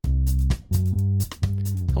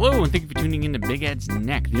Hello, and thank you for tuning in to Big Ed's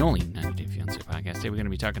Neck, the only 90 Day Fiancé podcast. Today we're going to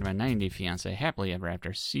be talking about 90 Day Fiancé Happily Ever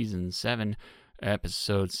After Season 7,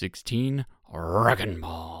 Episode 16, Wrecking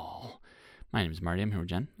Ball. My name is Marty. I'm here with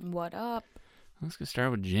Jen. What up? Let's get started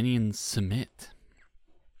with Jenny and Sumit.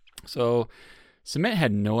 So, Sumit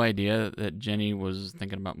had no idea that Jenny was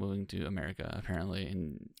thinking about moving to America, apparently,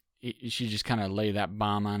 and she just kind of laid that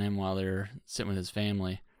bomb on him while they were sitting with his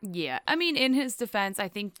family. Yeah, I mean, in his defense, I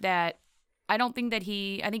think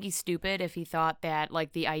he's stupid if he thought that,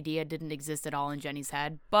 like, the idea didn't exist at all in Jenny's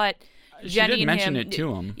head, but Jenny did mention it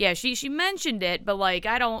to him. Yeah, she mentioned it, but, like,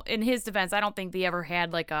 in his defense, I don't think they ever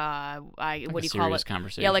had, like, what do you call it?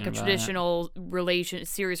 Conversation. Yeah, like a traditional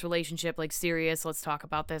serious relationship, like, serious, let's talk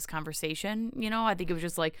about this conversation, you know? I think it was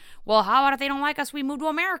just like, well, how about if they don't like us, we move to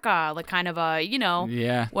America? Like, kind of a, you know.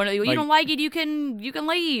 Yeah. When you don't like it, you can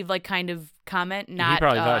leave, like, kind of comment. Not, he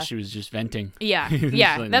probably thought she was just venting. Yeah,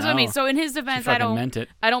 yeah, like, that's no, what I mean. So in his defense, I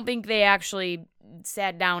don't think they actually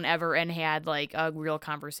sat down ever and had like a real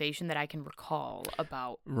conversation that I can recall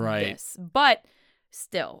about this. But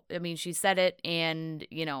still, I mean, she said it, and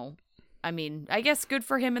you know, I mean, I guess good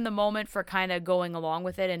for him in the moment for kind of going along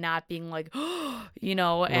with it and not being like, you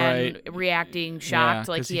know, and reacting shocked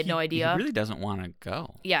like he had no idea. He really doesn't want to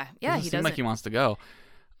go. Yeah, he doesn't. Seem like he wants to go.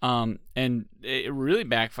 And it really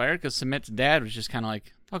backfired because Sumit's dad was just kind of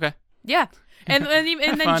like, okay. Yeah. And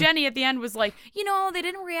then Jenny at the end was like, you know, they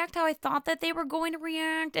didn't react how I thought that they were going to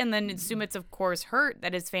react. And then Sumit's, of course, hurt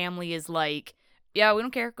that his family is like, yeah, we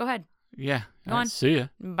don't care. Go ahead. Yeah. Go on. See ya.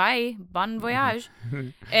 Bye. Bon voyage.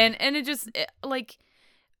 and it just, like,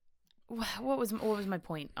 what was my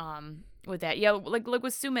point with that? Yeah, like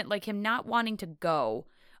with Sumit, like him not wanting to go,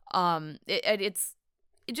 it's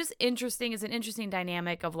just interesting. It's an interesting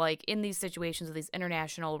dynamic of like in these situations of these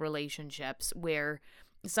international relationships where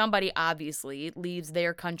somebody obviously leaves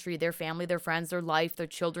their country, their family, their friends, their life, their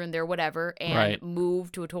children, their whatever, and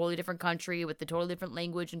move to a totally different country with a totally different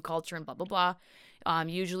language and culture and blah, blah, blah.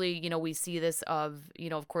 Usually, you know, we see this of, you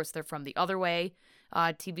know, of course, they're from The Other Way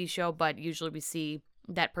TV show, but usually we see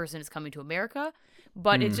that person is coming to America.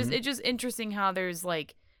 But it's just interesting how there's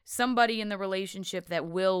like somebody in the relationship that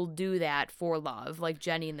will do that for love, like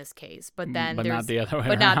Jenny in this case, but then not the other way.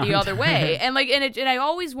 But not the other way. And like, and I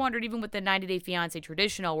always wondered, even with the 90 Day Fiancé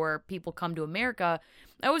traditional, where people come to America,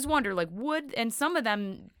 I always wonder, like, and some of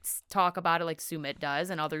them talk about it, like Sumit does,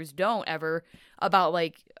 and others don't ever about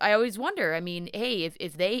like. I always wonder. I mean, hey,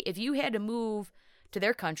 if you had to move to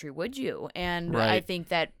their country, would you? And I think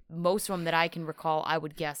that most of them that I can recall, I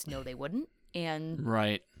would guess no, they wouldn't. And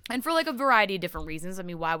And for like a variety of different reasons. I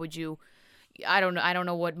mean, why would you? I don't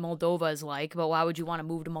know what Moldova is like, but why would you want to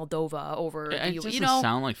move to Moldova over? It just doesn't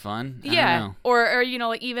sound like fun. Yeah, I don't know. or you know,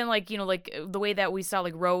 like even like you know, like the way that we saw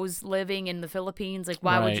like Rose living in the Philippines. Like,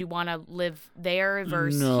 why would you want to live there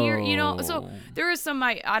versus here? You know, so there is some.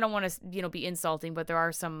 I don't want to be insulting, but there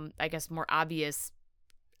are some, I guess, more obvious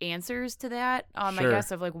answers to that. I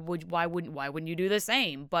guess of like, why wouldn't you do the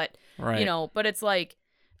same? But you know, but it's like,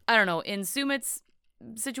 I don't know. In Sumit's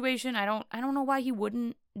situation, I don't know why he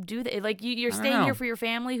wouldn't do that. Like you're staying here for your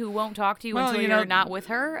family who won't talk to you until you're not with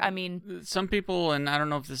her. I mean, some people, and I don't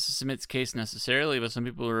know if this is Sumit's case necessarily, but some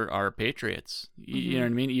people are patriots. You know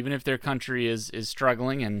what I mean? Even if their country is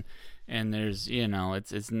struggling and there's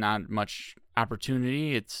it's not much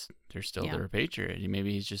opportunity, they're still their patriot.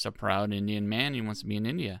 Maybe he's just a proud Indian man. He wants to be in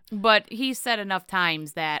India. But he said enough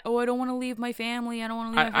times that, I don't want to leave my family. I don't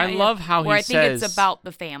want to leave my family. I love how I says... think it's about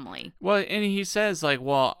the family. Well, and he says, like,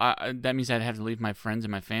 well, that means I'd have to leave my friends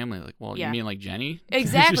and my family. Like, well, you mean like Jenny?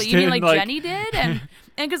 Exactly. You mean like Jenny did? And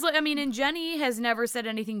because, I mean, and Jenny has never said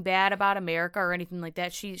anything bad about America or anything like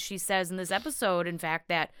that. She says in this episode, in fact,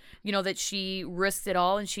 that, that she risked it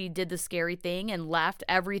all and she did the scary thing and left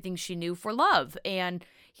everything she knew for love. And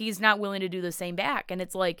he's not willing to do the same back. And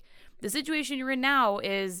it's like, the situation you're in now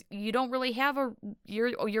is you don't really have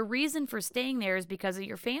your reason for staying there is because of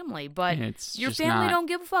your family. But your family don't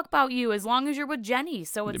give a fuck about you as long as you're with Jenny.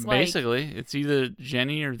 So it's basically, it's either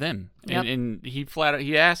Jenny or them. Yep. And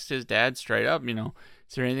he asked his dad straight up,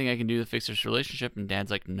 is there anything I can do to fix this relationship? And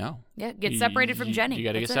Dad's like, no. Yeah, get separated from Jenny. You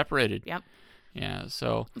got to get separated. Yep. Yeah,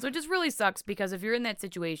 so it just really sucks because if you're in that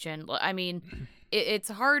situation, I mean, it's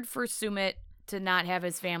hard for Sumit to not have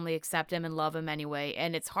his family accept him and love him anyway.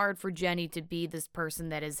 And it's hard for Jenny to be this person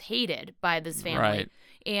that is hated by this family. Right.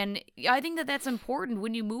 And I think that that's important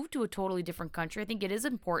when you move to a totally different country. I think it is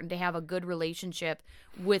important to have a good relationship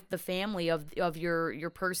with the family of your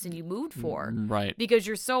person you moved for. Right. Because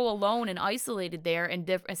you're so alone and isolated there and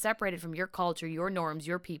separated from your culture, your norms,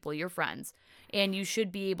 your people, your friends. and you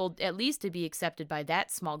should be able at least to be accepted by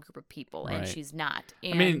that small group of people, and she's not.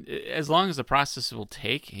 And, I mean, as long as the process will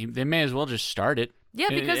take, they may as well just start it. Yeah,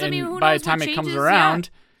 because I mean, who knows by the time what it comes changes, around,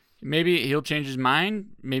 maybe he'll change his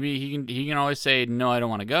mind. Maybe he can always say, no, I don't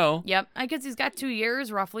want to go. Yep, I guess he's got 2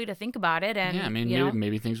 years roughly to think about it, and yeah, I mean,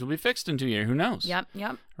 maybe things will be fixed in 2 years. Who knows?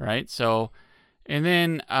 Yep. Right. So, and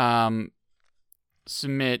then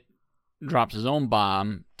Sumit drops his own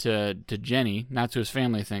bomb to Jenny, not to his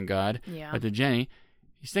family, thank God, but to Jenny.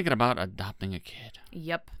 He's thinking about adopting a kid.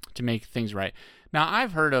 Yep. To make things right. Now,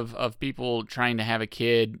 I've heard of people trying to have a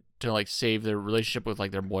kid to like save their relationship with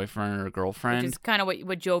like their boyfriend or girlfriend. Which is kind of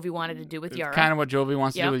what Jovi wanted to do with Yara. Kind of what Jovi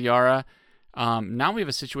wants to do with Yara. Now we have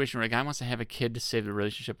a situation where a guy wants to have a kid to save the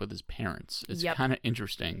relationship with his parents. It's kind of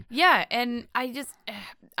interesting. Yeah, and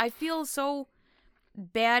I feel so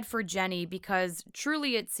bad for Jenny because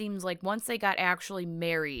truly it seems like once they got actually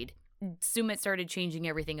married, Sumit started changing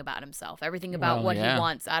everything about himself, everything about what he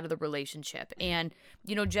wants out of the relationship. And,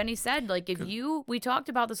 Jenny said, like, we talked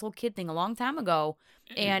about this whole kid thing a long time ago.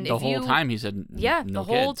 And the whole time he said, no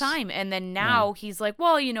whole kids. time. And then now he's like,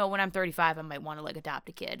 well, when I'm 35, I might want to like adopt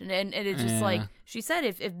a kid. And it's just like, she said,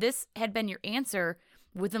 if this had been your answer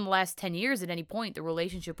within the last 10 years at any point, the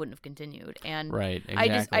relationship wouldn't have continued. And right,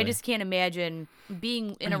 exactly. I just can't imagine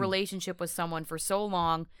being in a relationship with someone for so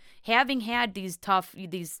long, having had these tough,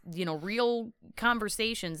 real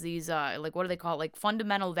conversations, these, like, what do they call it? Like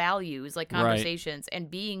fundamental values, like conversations,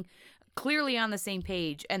 and being clearly on the same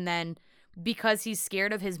page. And then because he's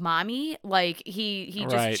scared of his mommy, like he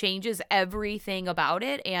just changes everything about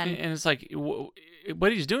it. And it's like,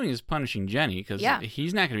 what he's doing is punishing Jenny because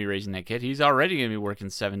he's not going to be raising that kid. He's already going to be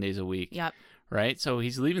working 7 days a week. Yep. Right? So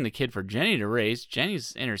he's leaving the kid for Jenny to raise.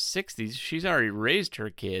 Jenny's in her 60s. She's already raised her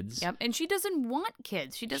kids. Yep. And she doesn't want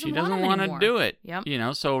kids. She doesn't want to do it.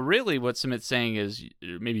 Yep. So really what Sumit's saying is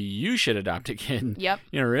maybe you should adopt a kid. Yep.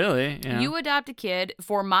 Really. You adopt a kid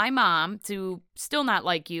for my mom to still not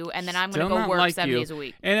like you, and then I'm going to go work 7 days a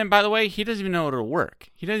week. And then, by the way, he doesn't even know it'll work.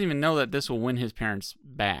 He doesn't even know that this will win his parents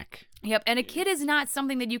back. Yep. And a kid is not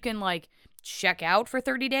something that you can, like, check out for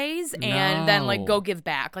 30 days and then like go give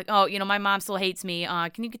back. Like, oh, my mom still hates me.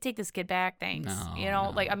 Can you take this kid back? Thanks.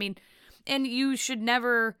 Like, I mean, and you should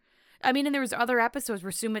never, and there was other episodes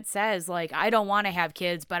where Sumit says like, I don't want to have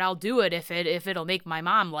kids, but I'll do it if it'll make my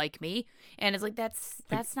mom like me. And it's like, that's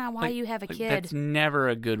not why you have a kid. That's never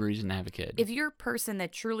a good reason to have a kid. If you're a person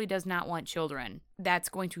that truly does not want children, that's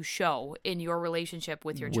going to show in your relationship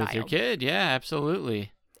with your child. With your kid. Yeah,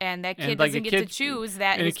 absolutely. And that kid doesn't get to choose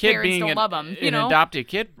that his parents don't love him. An adopted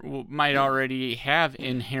kid might already have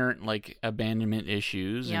inherent like abandonment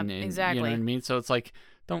issues. Yep, and exactly. You know what I mean? So it's like,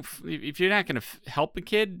 if you're not going to help a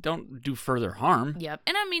kid, don't do further harm. Yep.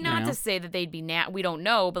 And I mean, not to say that they'd be we don't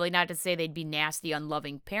know, but like not to say they'd be nasty,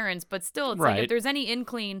 unloving parents. But still, it's like if there's any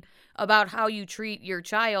inkling about how you treat your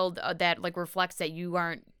child that like reflects that you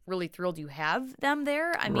aren't really thrilled you have them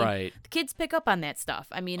there. I mean, the kids pick up on that stuff.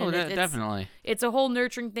 I mean, definitely. It's a whole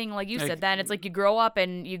nurturing thing, like you said. Then it's like you grow up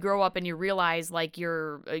and you realize like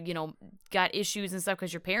you're got issues and stuff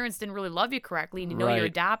because your parents didn't really love you correctly, and you're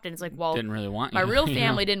adopted. And it's like, well, didn't really want you. My real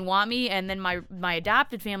family didn't want me, and then my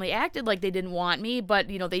adopted family acted like they didn't want me, but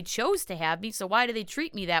they chose to have me. So why do they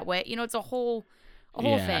treat me that way? It's a whole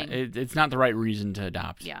thing. It's not the right reason to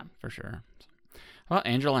adopt. Yeah, for sure. Well,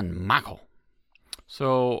 Angela and Michael.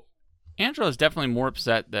 So Angela is definitely more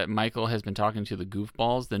upset that Michael has been talking to the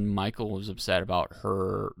goofballs than Michael was upset about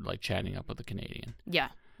her like chatting up with the Canadian. Yeah.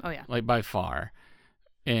 Oh yeah. Like by far.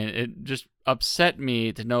 And it just upset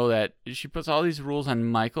me to know that she puts all these rules on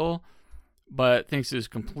Michael, but thinks it's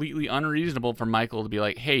completely unreasonable for Michael to be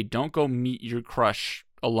like, hey, don't go meet your crush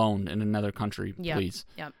alone in another country, please.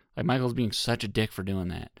 Yep. Like, Michael's being such a dick for doing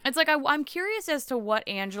that. It's like, I'm curious as to what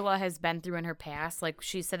Angela has been through in her past. Like,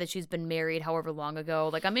 she said that she's been married however long ago.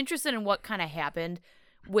 Like, I'm interested in what kind of happened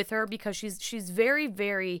with her because she's very,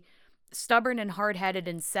 very stubborn and hard-headed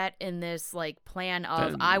and set in this, like, plan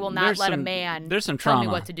of, I will not let a man tell me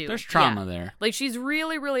what to do. There's trauma there. Like, she's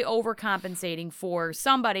really, really overcompensating for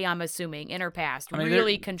somebody, I'm assuming, in her past,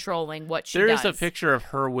 really controlling what she does. There is a picture of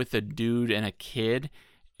her with a dude and a kid.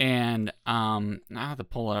 And I'll have to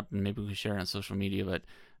pull it up and maybe we can share it on social media, but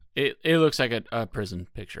it looks like a prison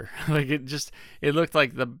picture. Like it looked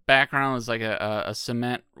like the background was like a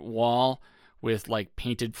cement wall with like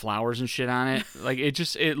painted flowers and shit on it. Like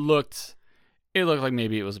it looked It looked like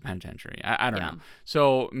maybe it was a penitentiary. I don't know.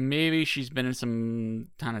 So maybe she's been in some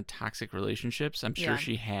kind of toxic relationships. I'm sure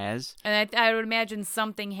she has. And I would imagine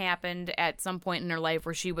something happened at some point in her life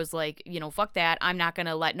where she was like, fuck that. I'm not going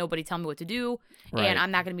to let nobody tell me what to do. Right. And I'm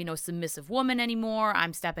not going to be no submissive woman anymore.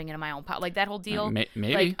 I'm stepping into my own power. Like that whole deal.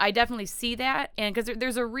 Maybe. Like, I definitely see that. And because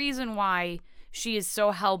there's a reason why she is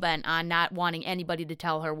so hell-bent on not wanting anybody to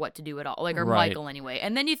tell her what to do at all. Like, or Michael anyway.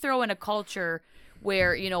 And then you throw in a culture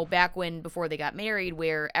where, back before they got married,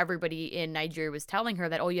 where everybody in Nigeria was telling her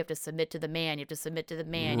that, oh, you have to submit to the man, you have to submit to the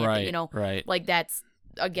man, right. Like that's,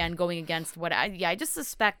 again, going against what I just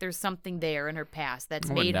suspect there's something there in her past that's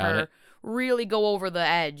made her really go over the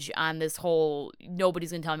edge on this whole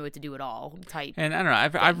nobody's going to tell me what to do at all type. And I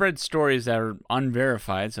don't know, I've read stories that are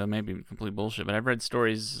unverified, so maybe complete bullshit, but I've read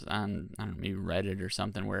stories on, I don't know, maybe Reddit or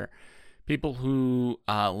something where people who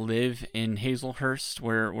live in Hazelhurst,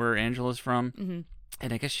 where Angela's from,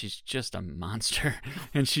 and I guess she's just a monster.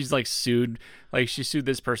 And she's like sued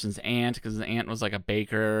this person's aunt because the aunt was like a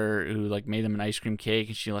baker who like made them an ice cream cake,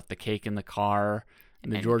 and she left the cake in the car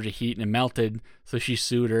in the Georgia heat and it melted, so she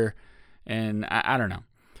sued her. And I don't know.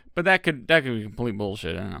 But that could be complete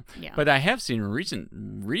bullshit. I don't know. Yeah. But I have seen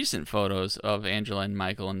recent photos of Angela and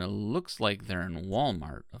Michael, and it looks like they're in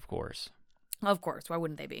Walmart, of course. Of course. Why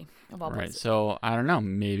wouldn't they be? Of all places. So I don't know.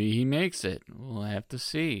 Maybe he makes it. We'll have to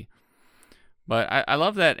see. But I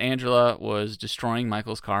love that Angela was destroying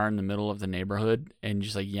Michael's car in the middle of the neighborhood and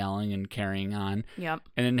just like yelling and carrying on. Yep.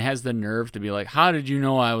 And then has the nerve to be like, how did you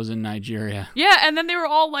know I was in Nigeria? Yeah, and then they were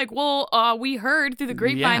all like, well, we heard through the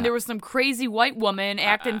grapevine there was some crazy white woman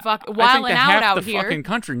acting wilding out here. The fucking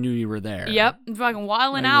country knew you were there. Yep, fucking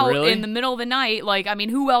wilding out in the middle of the night. Like, I mean,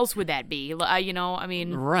 who else would that be? I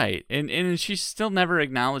mean. Right. And she still never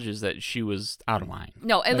acknowledges that she was out of line.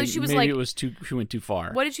 No, at least she was like. Maybe she went too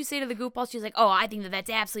far. What did she say to the goofballs? She's like, oh, I think that's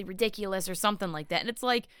absolutely ridiculous or something like that. And it's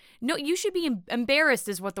like, no, you should be embarrassed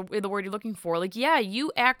is what the word you're looking for. Like, yeah,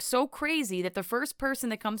 you act so crazy that the first person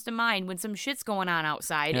that comes to mind when some shit's going on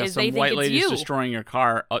outside is they think it's you. Some white lady's destroying your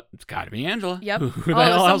car. It's got to be Angela. Yep. Who the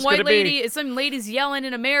hell else could it be? Some lady's yelling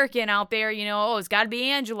in American out there, it's got to be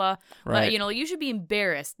Angela. Right. But, you should be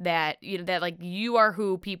embarrassed that, that like you are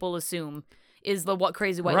who people assume is the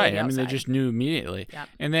crazy white lady outside. Right. I mean, they just knew immediately. Yep.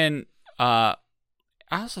 And then,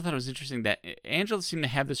 I also thought it was interesting that Angela seemed to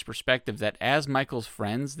have this perspective that as Michael's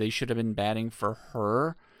friends, they should have been batting for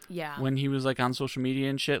her. Yeah. When he was like on social media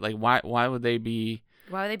and shit, like why would they be?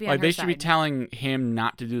 Why would they be like on her they side? should be telling him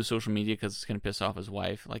not to do social media because it's gonna piss off his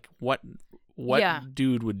wife. Like what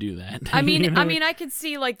dude would do that? I mean, I could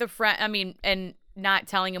see like the friend. I mean, and not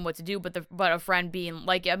telling him what to do, but a friend being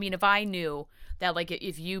like, I mean, if I knew that like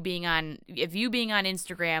if you being on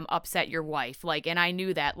Instagram upset your wife, like, and I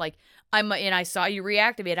knew that, like, and I saw you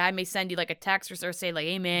reactivate, I may send you like a text or say like,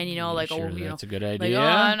 hey man, like, sure, oh, that's a good idea.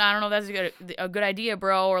 Like, I don't know, that's a good idea,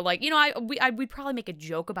 bro. Or like, we'd probably make a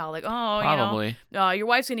joke about like, oh, probably. Your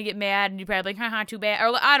wife's gonna get mad, and you'd probably like, haha, too bad.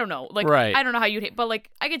 Or like, I don't know, like, right. I don't know how you'd, but like,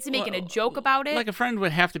 I could see making a joke about it. Like a friend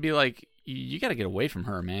would have to be like, you got to get away from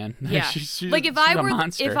her, man. Yeah. she's like if a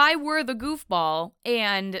monster. If I were the goofball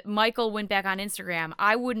and Michael went back on Instagram,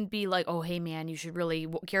 I wouldn't be like, oh, hey man, you should really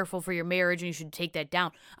careful for your marriage and you should take that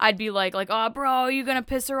down. I'd be like, oh, bro, you're gonna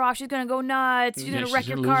piss her off. She's gonna go nuts. She's gonna wreck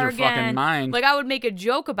your car lose her again. Fucking mind. Like I would make a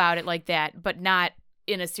joke about it like that, but not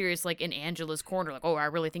in a serious, like in Angela's corner, like, oh, I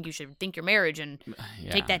really think you should think your marriage and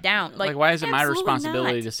take that down. Like why is it my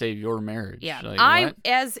responsibility to save your marriage? Yeah, like,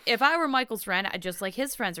 if I were Michael's friend, just like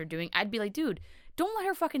his friends are doing, I'd be like, dude, don't let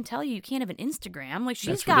her fucking tell you can't have an Instagram. Like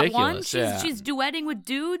she's got one. She's duetting with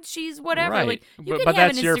dudes. She's whatever. Right. Like you but can have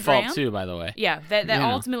an Instagram. That's your fault too, by the way. Yeah, that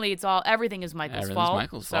ultimately everything is Michael's fault.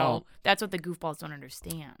 Michael's fault. So that's what the goofballs don't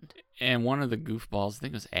understand. And one of the goofballs, I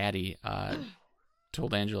think it was Addie,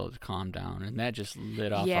 told Angela to calm down, and that just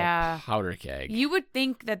lit off a powder keg. You would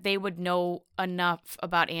think that they would know enough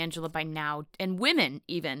about Angela by now, and women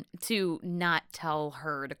even, to not tell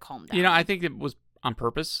her to calm down. I think it was on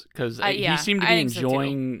purpose because he seemed to be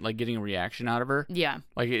enjoying like getting a reaction out of her. Yeah,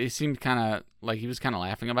 like it seemed kind of like he was kind of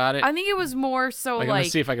laughing about it. I think it was more so like I'm gonna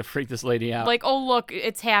see if I could freak this lady out. Like, oh look,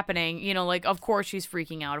 it's happening. Like of course she's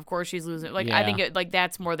freaking out. Of course she's losing. Like I think like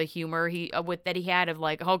that's more the humor he had of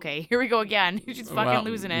like, okay, here we go again. She's fucking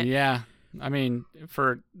losing it. Yeah, I mean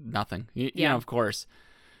for nothing. You know, of course.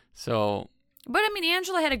 So, but I mean,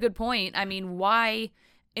 Angela had a good point. I mean, why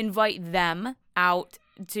invite them out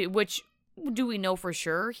to which. do we know for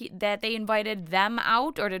sure that they invited them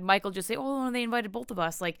out, or did Michael just say, "Oh, they invited both of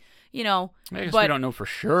us"? Like, I guess we don't know for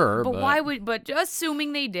sure. But why would? But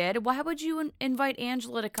assuming they did, why would you invite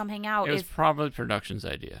Angela to come hang out? It was probably production's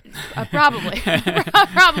idea. Probably,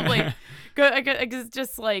 probably. It's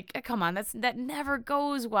just like, come on, that never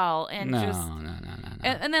goes well, and no.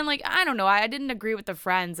 And then, like, I don't know, I didn't agree with the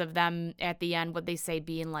friends of them at the end, what they say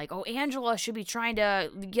being like, oh, Angela should be trying to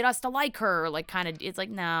get us to like her, like, kind of. It's like,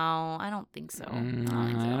 no, I don't think so.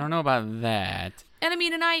 I don't know about that. And I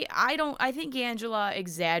mean, and I think Angela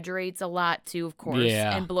exaggerates a lot too, of course,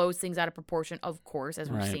 and blows things out of proportion, of course, as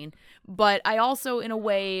we've seen. But I also, in a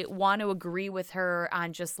way, want to agree with her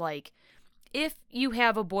on just like, if you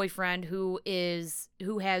have a boyfriend who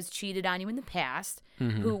has cheated on you in the past,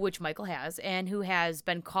 which Michael has, and who has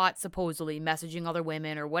been caught supposedly messaging other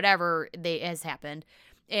women or whatever has happened,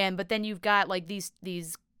 but then you've got like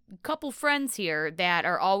these couple friends here that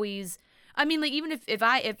are always, I mean, like, even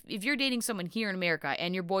if you're dating someone here in America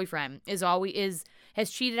and your boyfriend has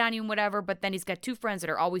cheated on you and whatever, but then he's got two friends that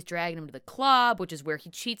are always dragging him to the club, which is where he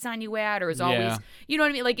cheats on you at, or is always, you know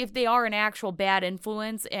what I mean? Like, if they are an actual bad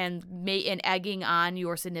influence and egging on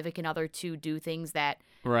your significant other to do things that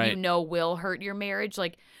will hurt your marriage,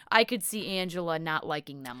 like, I could see Angela not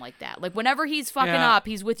liking them like that. Like, whenever he's fucking up,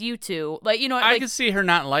 he's with you two. Like, I could see her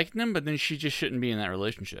not liking him, but then she just shouldn't be in that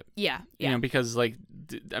relationship. Yeah. Because, like,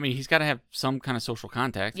 I mean, he's got to have some kind of social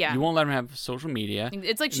contact. Yeah. You won't let him have social media.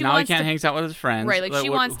 It's like now he can't hang out with his friends. Right, like, she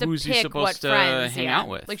wants to who's pick he supposed what to friends hang out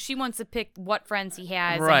with. Like, she wants to pick what friends he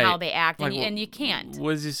has and how they act, like, and you can't.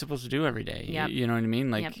 What is he supposed to do every day? Yep. You know what I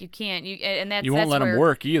mean? Like, you can't. You won't let him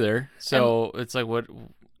work either. So it's like, what?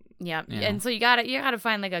 Yeah, and so you gotta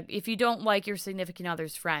find like if you don't like your significant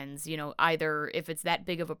other's friends, either if it's that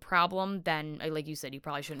big of a problem, then like you said, you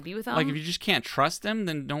probably shouldn't be with them. Like, if you just can't trust them,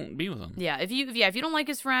 then don't be with them. Yeah, if you don't like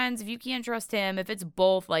his friends, if you can't trust him, if it's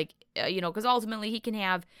both, like because ultimately he can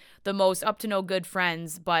have the most up to no good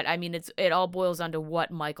friends, but I mean it all boils down to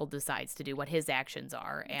what Michael decides to do, what his actions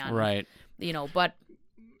are, and but.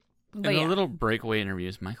 In the little breakaway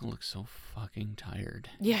interviews, Michael looks so fucking tired.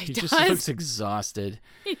 Yeah, he does. Just looks exhausted.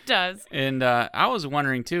 He does. And I was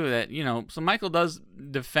wondering too that so Michael does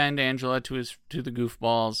defend Angela to the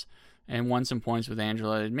goofballs and won some points with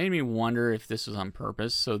Angela. It made me wonder if this was on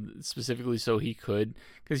purpose, so specifically so he could,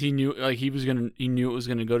 because he knew he knew it was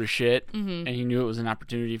gonna go to shit, and he knew it was an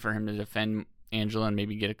opportunity for him to defend Angela and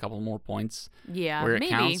maybe get a couple more points. Yeah, where it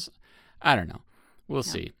maybe. counts. I don't know. We'll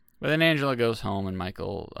see. But then Angela goes home, and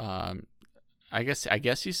Michael, I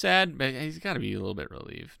guess he's sad, but he's got to be a little bit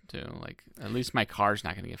relieved too. Like, at least my car's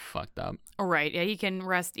not going to get fucked up. Right? Yeah, he can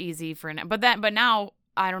rest easy for now. But now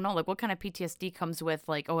I don't know. Like, what kind of PTSD comes with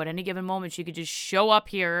like, at any given moment she could just show up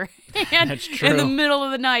here and That's true. in the middle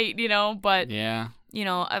of the night, But yeah,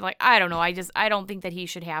 I don't know. I don't think that he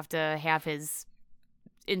should have to have his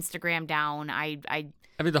Instagram down.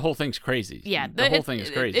 I mean, the whole thing's crazy. Yeah, the whole thing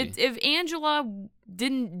is crazy. If Angela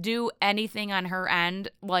didn't do anything on her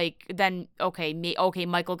end, like, then okay,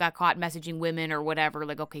 Michael got caught messaging women or whatever.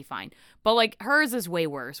 Like, okay, fine. But like, hers is way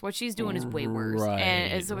worse. What she's doing is way worse. Right,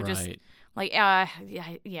 and so just like,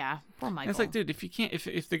 yeah, poor Michael. It's like, dude, if you can't,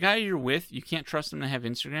 if the guy you're with, you can't trust him to have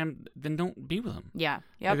Instagram, then don't be with him. Yeah,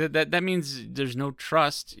 yep. Like, that means there's no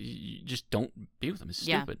trust. You just don't be with him. It's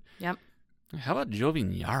stupid. Yep. How about Jovi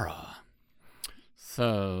and Yara?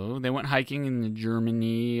 So they went hiking in the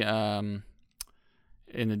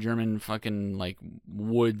German fucking like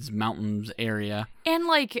woods, mountains area. And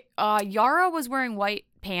like Yara was wearing white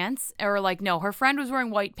pants, or like, no, her friend was wearing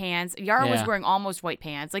white pants. Yara was wearing almost white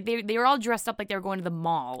pants. Like they were all dressed up like they were going to the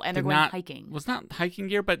mall and they're going hiking. Was not hiking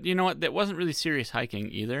gear, but you know what? That wasn't really serious hiking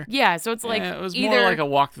either. Yeah, so it's like it was more like a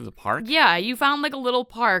walk through the park. Yeah, you found like a little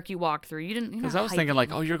park you walked through. You didn't. Because I was thinking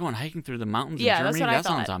like, oh, you're going hiking through the mountains in Germany? That's what I thought.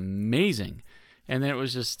 That sounds amazing. And then it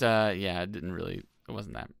was just, it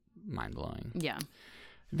wasn't that mind-blowing. Yeah.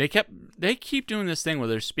 They keep doing this thing where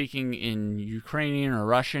they're speaking in Ukrainian or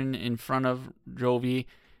Russian in front of Jovi,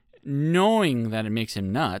 knowing that it makes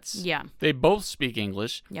him nuts. Yeah. They both speak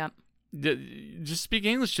English. Yep. Just speak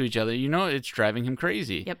English to each other. It's driving him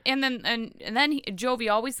crazy. Yep. And then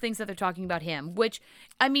Jovi always thinks that they're talking about him, which,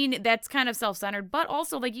 I mean, that's kind of self-centered, but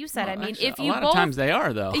also, like you said, actually, if you a lot of times they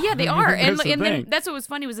are, though. Yeah, they are. and then that's what was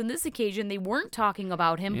funny was in this occasion they weren't talking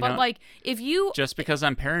about him, but like if you just because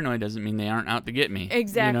I'm paranoid doesn't mean they aren't out to get me.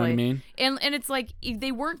 Exactly. You know what I mean? And it's like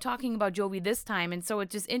they weren't talking about Jovi this time, and so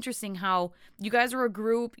it's just interesting how you guys are a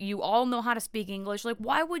group, you all know how to speak English. Like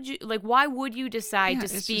why would you decide to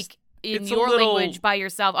speak in your language by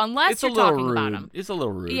yourself unless you're talking about him? It's a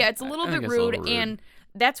little rude. Yeah, it's a little bit rude, and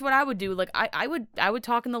that's what I would do. Like I would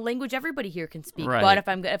talk in the language everybody here can speak. Right.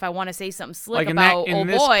 But if I want to say something slick Like about in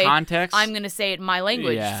this boy, context, I'm gonna say it in my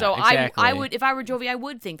language. Yeah, so exactly. I would, if I were Jovi, I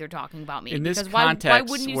would think they're talking about me. In this because context,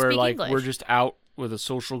 why wouldn't you where speak like English? we're just out with a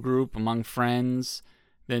social group among friends,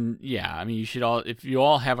 then yeah, I mean, you should all, if you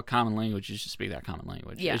all have a common language, you should speak that common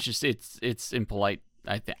language. Yeah. It's just it's impolite.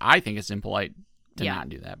 I think it's impolite to Yeah. not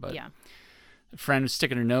do that. But Yeah. a friend was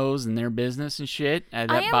sticking her nose in their business and shit.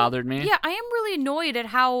 That bothered me. Yeah, I am really annoyed at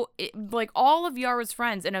how like all of Yara's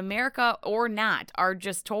friends in America or not are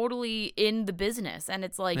just totally in the business, and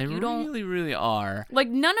it's like They you don't. really are. Like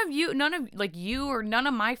none of you or none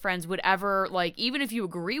of my friends would ever, like, even if you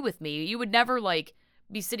agree with me, you would never like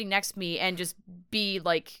be sitting next to me and just be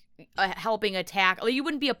like helping attack. Like, you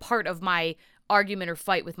wouldn't be a part of my argument or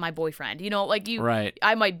fight with my boyfriend. You know, like Right.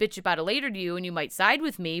 I might bitch about it later to you and you might side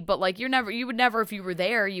with me, but like you would never, if you were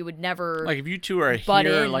there, you would never. Like if you two are butt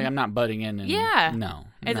here, in. like I'm not butting in. And, Yeah. No.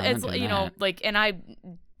 It's I'm not doing you know, that. like, and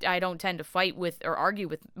I don't tend to fight with or argue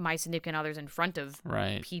with my significant others in front of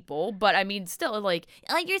Right. people, but I mean, still, like,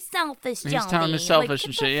 oh, you're selfish, He's Johnny. telling him Like, selfish get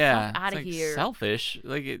and the shit. Yeah. fuck out It's of like here. selfish.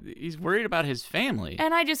 Like he's worried about his family.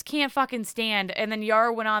 And I just can't fucking stand. And then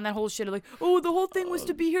Yara went on that whole shit of like, oh, the whole thing was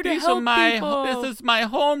to be here to These help are my. people. This is my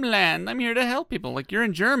homeland. I'm here to help people. Like you're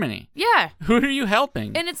in Germany. Yeah. Who are you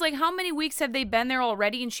helping? And it's like, how many weeks have they been there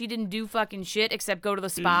already and she didn't do fucking shit except go to the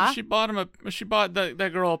spa? She bought that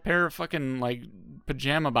girl a pair of fucking like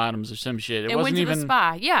pajama bottoms or some shit. It and wasn't went to even. the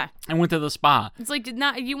spa. Yeah. And went to the spa. It's like,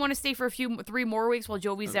 you want to stay for 3 more weeks while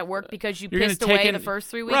Jovi's at work because you You're pissed gonna take away in- the first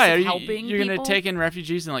 3 weeks Right? of Are helping you're people? gonna take in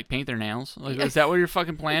refugees and like paint their nails? Like is that what you're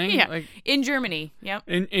fucking planning? Yeah. Like In Germany. Yep.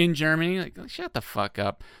 in Germany, like shut the fuck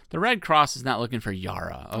up. The Red Cross is not looking for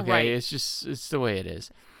Yara. Okay, Right. It's the way it is.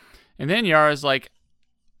 And then Yara's like,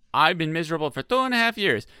 I've been miserable for 2.5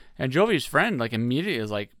 years. And Jovi's friend, like, immediately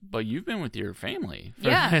is like, but you've been with your family for the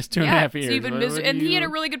last 2.5 years. So you've been What and do he had you-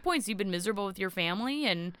 a really good point. So you've been miserable with your family,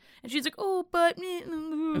 and she's like, oh, but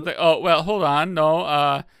It's like, oh, well, hold on.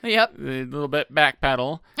 No, yep. a little bit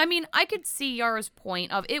backpedal. I mean, I could see Yara's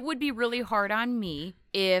point of it would be really hard on me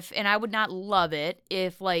if, and I would not love it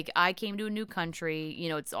if, like, I came to a new country, you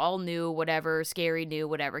know, it's all new, whatever, scary, new,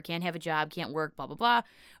 whatever, can't have a job, can't work, blah, blah, blah.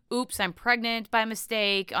 Oops, I'm pregnant by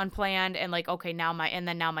mistake, unplanned, and like, okay, now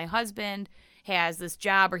my husband has this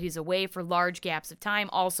job or he's away for large gaps of time.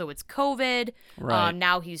 Also, it's COVID. Right.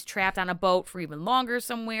 Now he's trapped on a boat for even longer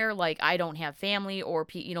somewhere. Like, I don't have family, or,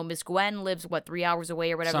 Miss Gwen lives, 3 hours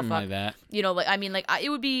away or whatever. Something like that. You know, like, I mean, like, it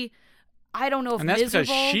would be, I don't know if And that's miserable.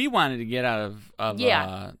 because she wanted to get out of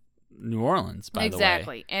Yeah. New Orleans, by the way.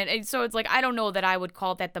 Exactly. And so it's like, I don't know that I would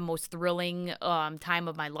call that the most thrilling time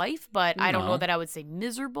of my life, but I don't know No. that I would say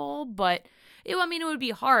miserable, but it would be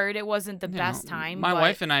hard. It wasn't the You best know, time. My but,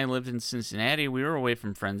 wife and I lived in Cincinnati. We were away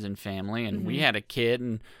from friends and family, and we had a kid,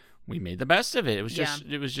 and we made the best of it. It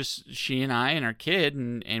was just she and I and our kid,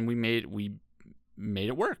 and we made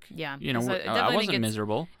it work. Yeah. You know, So I definitely wasn't think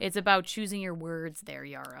miserable. It's about choosing your words there,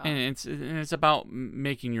 Yara. And it's about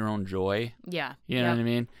making your own joy. Yeah. You know what I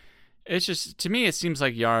mean? It's just, to me, it seems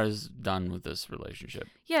like Yara's done with this relationship.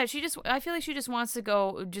 Yeah, I feel like she just wants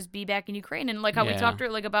to just be back in Ukraine. And like how we talked to her,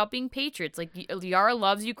 like, about being patriots. Like, Yara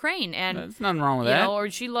loves Ukraine. And, There's nothing wrong with you that. know, or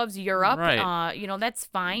she loves Europe. Right. You know, that's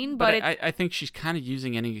fine. But But I think she's kind of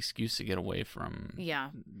using any excuse to get away from. yeah.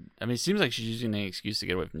 I mean, it seems like she's using any excuse to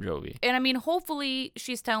get away from Jovi. And I mean, hopefully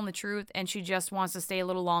she's telling the truth and she just wants to stay a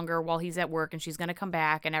little longer while he's at work, and she's going to come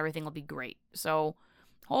back and everything will be great. So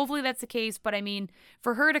hopefully that's the case. But I mean,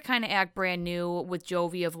 for her to kind of act brand new with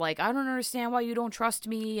Jovi of like, I don't understand why you don't trust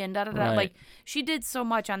me and da da da. Right. Like, she did so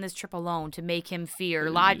much on this trip alone to make him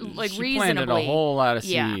fear, like She reasonably. planted a whole lot of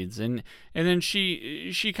Yeah. seeds, and then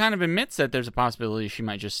she kind of admits that there's a possibility she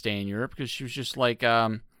might just stay in Europe, because she was just like,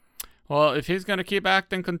 well, if he's gonna keep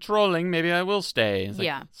acting controlling, maybe I will stay. It's like,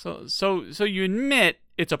 Yeah. So you admit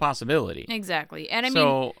it's a possibility. Exactly. And I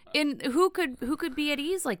So- mean, who could be at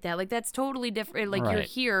ease like that? Like, that's totally different. Like, you're Right.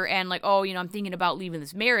 here and like, oh, you know, I'm thinking about leaving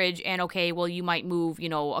this marriage, and okay, well, you might move, you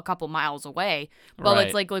know, a couple miles away. But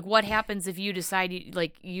it's Right. like what happens if you decide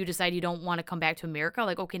you don't want to come back to America?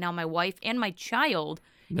 Like, okay, now my wife and my child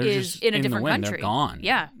They're is just in a the different wind. country. They're gone.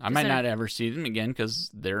 Yeah. I might not ever see them again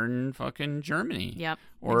because they're in fucking Germany. Yep.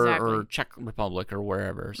 Or exactly. or Czech Republic or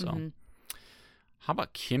wherever. So, Mhm. how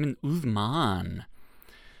about Kim and Usman?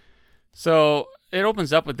 So it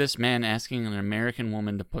opens up with this man asking an American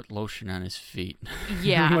woman to put lotion on his feet.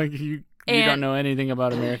 Yeah. Like you And- don't know anything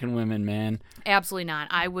about American women, man. Absolutely not.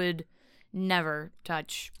 I would never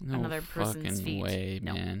touch another person's feet. Way,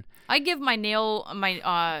 man. I give my nail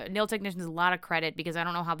technicians a lot of credit because I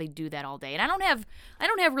don't know how they do that all day, and I don't have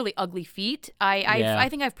really ugly feet. I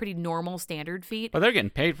think I have pretty normal standard feet. But they're getting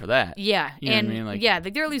paid for that. Yeah, you know what I mean?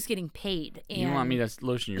 Like, they're at least getting paid. And, you want me to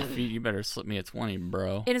lotion your feet? You better slip me a 20,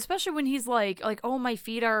 bro. And especially when he's like, oh, my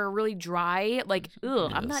feet are really dry. Like,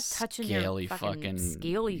 ugh, I'm not touching your fucking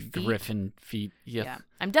scaly feet. Griffin feet. Yep. Yeah,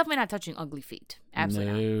 I'm definitely not touching ugly feet.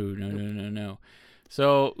 Absolutely No.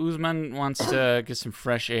 So Usman wants to get some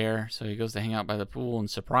fresh air, so he goes to hang out by the pool, and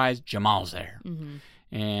surprise, Jamal's there.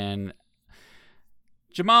 Mm-hmm. And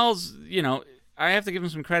Jamal's, I have to give him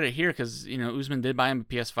some credit here because, Usman did buy him a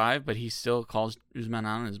PS5, but he still calls Usman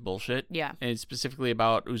on his bullshit. Yeah. And it's specifically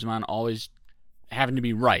about Usman always having to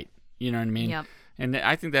be right. You know what I mean? Yep. And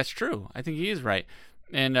I think that's true. I think he is right.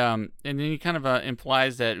 And then he kind of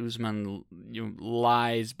implies that Usman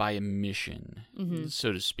lies by omission,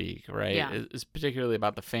 so to speak, right? Yeah. It's particularly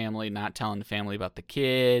about the family, not telling the family about the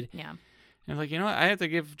kid. Yeah. And what? I have to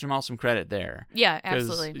give Jamal some credit there. Yeah,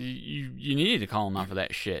 absolutely. You need to call him out for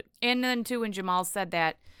that shit. And then, too, when Jamal said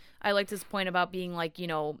that, I liked his point about being like,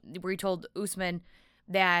 where he told Usman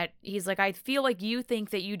that he's like, I feel like you think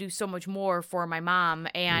that you do so much more for my mom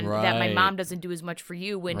and that my mom doesn't do as much for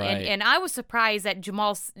you. And I was surprised that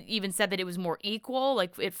Jamal even said that it was more equal.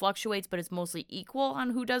 Like, it fluctuates, but it's mostly equal on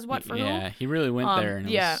who does what for who. Yeah, he really went there.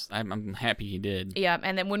 And I'm happy he did. Yeah,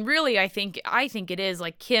 and then when really I think it is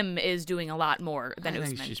like Kim is doing a lot more than Usman. I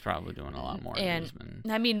think she's probably doing a lot more than Usman.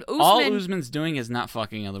 I mean, Usman, all Usman's doing is not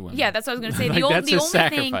fucking other women. Yeah, that's what I was going to say. Like, the that's only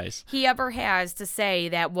sacrifice. thing he ever has to say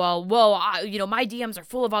that, well, my DMs are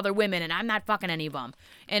full of other women and I'm not fucking any of them.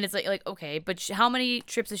 And it's like okay, but how many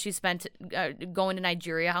trips has she spent going to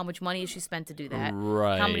Nigeria? How much money has she spent to do that?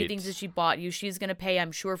 Right. How many things has she bought you? She's going to pay,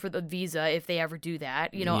 I'm sure, for the visa if they ever do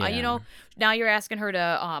that. Now you're asking her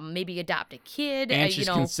to maybe adopt a kid. And she's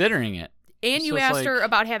considering it. And you asked her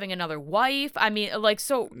about having another wife. I mean,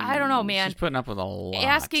 I don't know, man. She's putting up with a lot.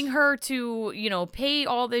 Asking her to, pay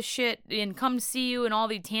all this shit and come see you in all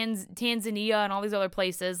the Tanzania and all these other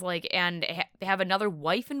places, and have another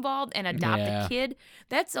wife involved and adopt a kid.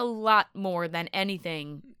 That's a lot more than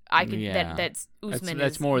anything I could. That's Usman.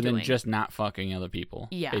 That's more doing. than just not fucking other people.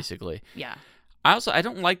 Yeah. Basically. Yeah. I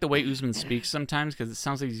don't like the way Usman speaks sometimes because it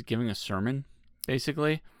sounds like he's giving a sermon,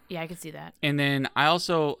 basically. Yeah, I can see that. And then I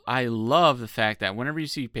love the fact that whenever you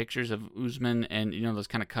see pictures of Usman and, those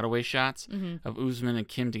kind of cutaway shots of Usman and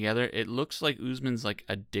Kim together, it looks like Usman's like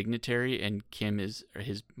a dignitary and Kim is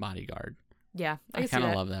his bodyguard. Yeah, I kind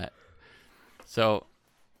of love that. So,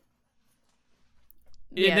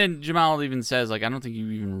 and then Jamal even says, like, I don't think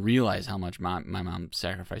you even realize how much my mom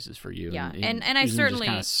sacrifices for you. Yeah, and I Usman certainly just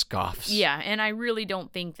kind of scoffs. Yeah, and I really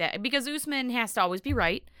don't think that, because Usman has to always be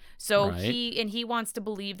right. So right. he wants to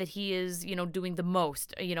believe that he is, doing the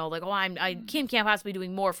most, Kim can't possibly be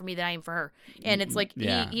doing more for me than I am for her. And it's like,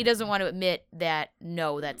 he doesn't want to admit that,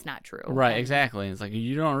 no, that's not true. Right, exactly. It's like,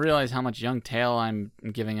 you don't realize how much young tail I'm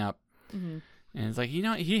giving up. Mm-hmm. And it's like,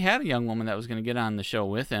 he had a young woman that was going to get on the show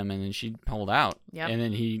with him, and then she pulled out. Yep. And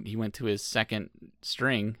then he went to his second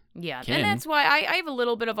string. Yeah, Kim. and that's why I have a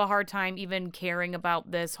little bit of a hard time even caring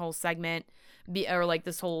about this whole segment. Or like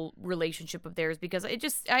this whole relationship of theirs, because it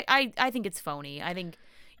just I think it's phony. I think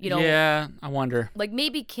yeah, I wonder, like,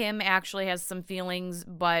 maybe Kim actually has some feelings,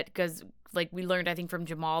 but because like we learned, I think, from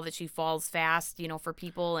Jamal that she falls fast for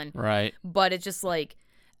people, and right, but it's just like,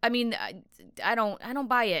 I mean, I don't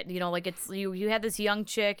buy it. Like, it's you had this young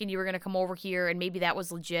chick and you were gonna come over here and maybe that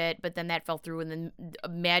was legit, but then that fell through, and then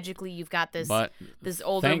magically you've got this older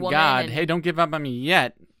thank woman. God, hey, don't give up on me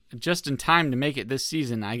yet. Just in time to make it this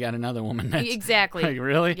season, I got another woman. Exactly. Like,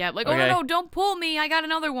 really? Yeah. Like, okay. Oh no, don't pull me. I got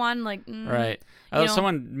another one. Like, right.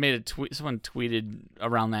 Someone made a tweet. Someone tweeted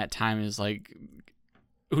around that time, is like,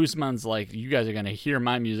 Usman's like, you guys are gonna hear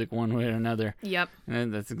my music one way or another. Yep.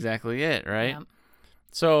 And that's exactly it, right? Yep.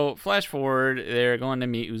 So flash forward, they're going to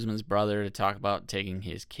meet Usman's brother to talk about taking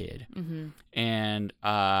his kid, and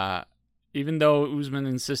even though Usman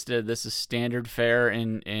insisted this is standard fare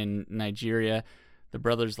in Nigeria, the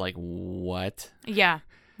brother's like, what? Yeah.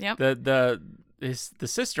 Yep. The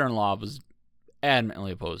sister-in-law was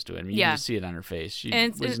adamantly opposed to it. I mean, you can just see it on her face. She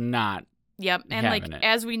was not. Yep. And like, it.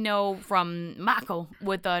 as we know from Mako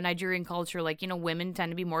with Nigerian culture, like, women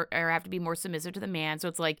tend to be more, or have to be more submissive to the man. So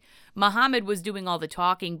it's like Muhammad was doing all the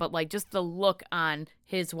talking, but like just the look on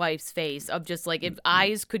his wife's face of just like, if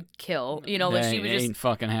eyes could kill, like she was just ain't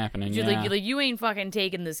fucking happening. She's yeah. like, you ain't fucking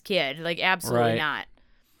taking this kid. Like, absolutely not.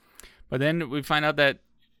 But then we find out that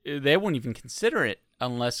they won't even consider it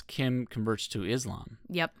unless Kim converts to Islam.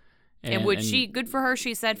 Yep. And would she? Good for her.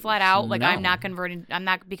 She said flat out, like, no. I'm not converting. I'm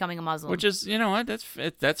not becoming a Muslim. Which is, you know what?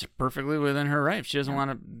 That's perfectly within her right. If she doesn't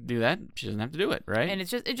want to do that, she doesn't have to do it, right? And it's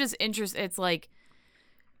just interesting. It's like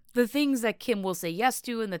the things that Kim will say yes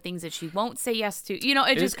to, and the things that she won't say yes to. You know,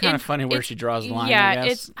 it's kind of funny where she draws the line. Yeah, I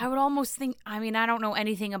guess. I would almost think. I mean, I don't know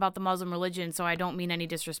anything about the Muslim religion, so I don't mean any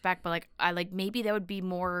disrespect. But maybe that would be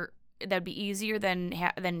more. That'd be easier than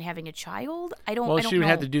having a child. I don't she would know.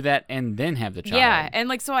 have to do that and then have the child. Yeah, and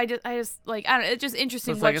so I just I don't know. It's just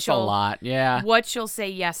interesting So it's a lot. Yeah. What she'll say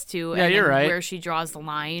yes to. Yeah, and you're then right. Where she draws the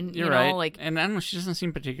line. You're you know, right. Like, and I don't know. She doesn't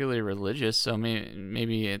seem particularly religious, so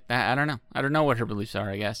maybe I don't know. I don't know what her beliefs are.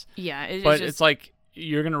 I guess. Yeah, it's like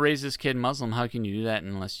you're gonna raise this kid Muslim. How can you do that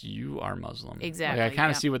unless you are Muslim? Exactly. Like, I kind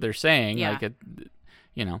of see what they're saying. Yeah. Like,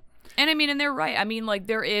 you know. And I mean, and they're right. I mean, like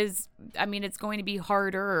it's going to be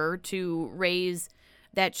harder to raise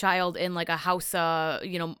that child in like a Hausa,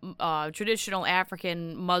 traditional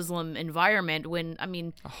African Muslim environment when, I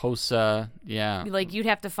mean, Hausa, yeah. Like, you'd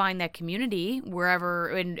have to find that community wherever,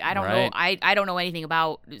 and I don't know, Right. I don't know anything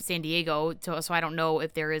about San Diego, so I don't know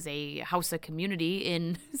if there is a Hausa community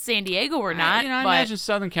in San Diego or not. I but, imagine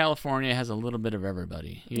Southern California has a little bit of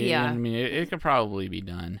everybody. You know what I mean, it could probably be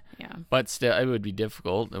done. Yeah. But still, it would be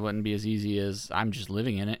difficult. It wouldn't be as easy as I'm just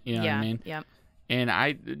living in it. You know what I mean? Yeah.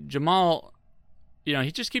 And Jamal,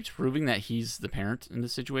 he just keeps proving that he's the parent in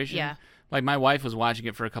this situation. Yeah. Like, my wife was watching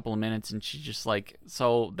it for a couple of minutes, and she's just like,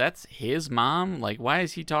 so that's his mom? Like, why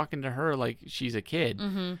is he talking to her like she's a kid?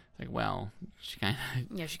 Mm-hmm. Like, well, she kind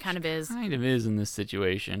of is. Kind of is in this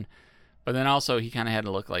situation. But then also, he kind of had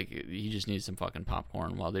to look like he just needed some fucking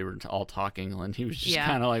popcorn while they were all talking, and he was just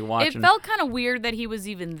kind of like watching. It felt kind of weird that he was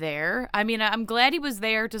even there. I mean, I'm glad he was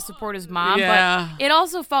there to support his mom, Yeah. but it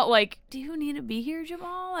also felt like, do you need to be here,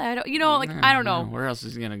 Jamal? I don't know. Where else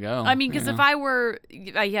is he gonna go? I mean, because if I were,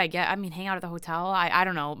 hang out at the hotel. I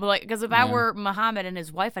don't know, but like, because if I were Muhammad and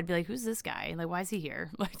his wife, I'd be like, who's this guy? Like, why is he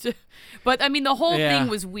here? Like, but I mean, the whole thing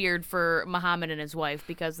was weird for Muhammad and his wife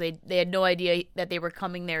because they had no idea that they were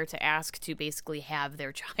coming there to ask to basically have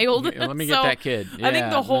their child. Let me get that kid. I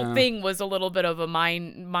think the whole thing was a little bit of a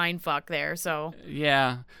mind fuck there. So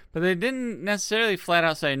yeah, but they didn't necessarily flat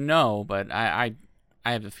out say no. But I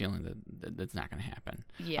have a feeling that that's not going to happen.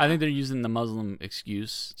 Yeah, I think they're using the Muslim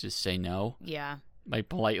excuse to say no. Yeah. Like,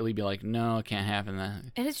 politely be like, no, it can't happen.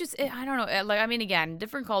 And it's just, I don't know. Like, I mean, again,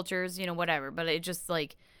 different cultures, whatever. But it just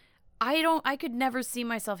like, I could never see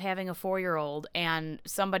myself having a 4-year-old and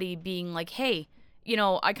somebody being like, hey,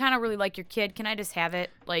 I kind of really like your kid. Can I just have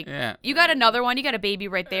it? Like, you got another one. You got a baby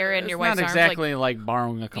right there in your wife's arms. It's not exactly like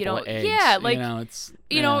borrowing a couple of eggs. Yeah, like, it's...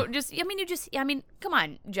 come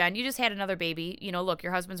on, Jen. You just had another baby. Look,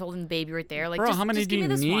 your husband's holding the baby right there. Like, bro, just, how many just do give you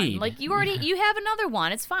me this need? one. Like, you have another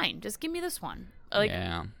one. It's fine. Just give me this one. Like,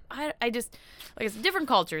 yeah. I just, like, it's different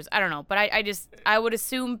cultures. I don't know. But I would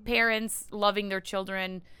assume parents loving their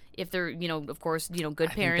children, if they're, of course, good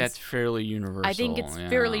parents. I think that's fairly universal. I think it's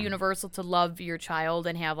fairly universal to love your child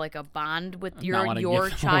and have like a bond with your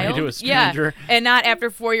give child. To a stranger. Yeah, and not after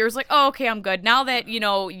 4 years, like, oh, okay, I'm good. Now that you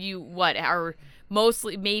are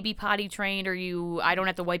mostly maybe potty trained, or I don't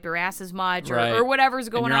have to wipe your ass as much, or whatever's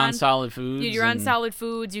going and you're on solid foods. You're on solid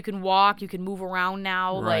foods. You can walk. You can move around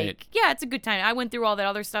now. Right. Like, yeah, it's a good time. I went through all that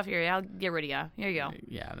other stuff here. I'll get rid of you. Here you go.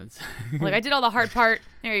 Yeah, that's like, I did all the hard part.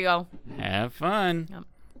 There you go. Have fun. Yep.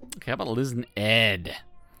 Okay, how about Liz and Ed?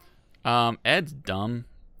 Ed's dumb.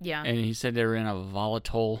 Yeah. And he said they were in a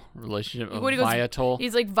volatile relationship. Viatole.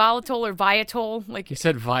 He's like volatile or viatole. Like, he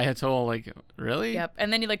said viatole. Like, really? Yep.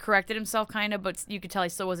 And then he like corrected himself kind of, but you could tell he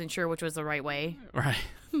still wasn't sure which was the right way. Right.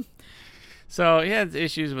 So he had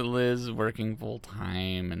issues with Liz working full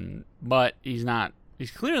time, but he's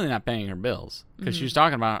clearly not paying her bills because she was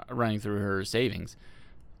talking about running through her savings.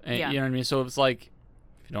 And, you know what I mean? So it's like,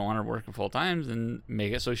 if you don't want her working full time, then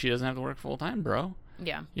make it so she doesn't have to work full time, bro.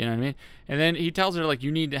 Yeah. You know what I mean? And then he tells her, like,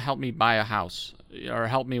 you need to help me buy a house, or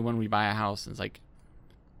help me when we buy a house. And it's like,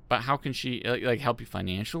 but how can she like help you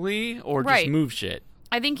financially, or just move shit?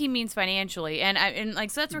 I think he means financially, and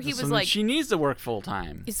so that's where he was like, she needs to work full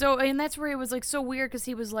time. So, and that's where it was like so weird, because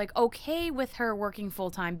he was like okay with her working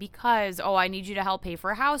full time because, I need you to help pay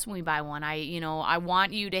for a house when we buy one. I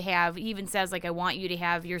want you to have. He even says like, I want you to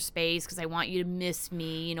have your space because I want you to miss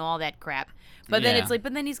me, all that crap. But then it's like,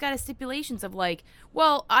 but then he's got his stipulations of like,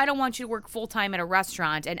 well, I don't want you to work full time at a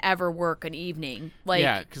restaurant and ever work an evening. Like,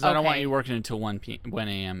 yeah, because I don't want you working until 1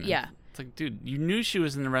 a.m. Yeah. It's like, dude, you knew she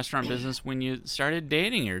was in the restaurant business when you started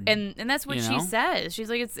dating her. And that's what she says. She's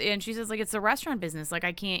like, she says like, it's a restaurant business. Like,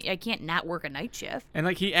 I can't not work a night shift. And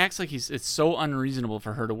like, he acts like it's so unreasonable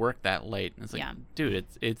for her to work that late. And it's like, dude,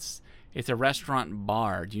 It's a restaurant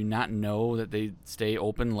bar. Do you not know that they stay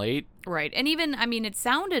open late? Right. And even, I mean, it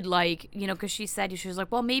sounded like, because she was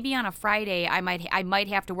like, well, maybe on a Friday, I might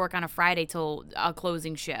have to work on a Friday till a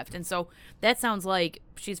closing shift. And so that sounds like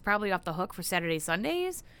she's probably off the hook for Saturday,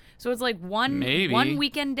 Sundays. So it's like one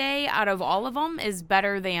weekend day out of all of them is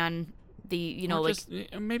better than the,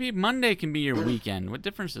 maybe Monday can be your weekend. What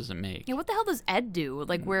difference does it make? Yeah, what the hell does Ed do?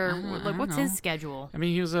 Like, what's his schedule? I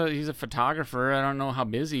mean, he's a photographer. I don't know how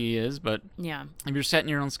busy he is, but yeah, if you're setting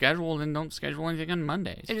your own schedule, then don't schedule anything on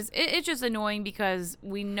Mondays. It's just annoying because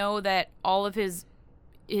we know that all of his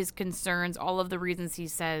concerns, all of the reasons he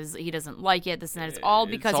says he doesn't like it, this and that, it's all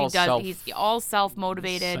because he's all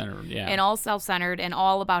self-motivated and all self-centered and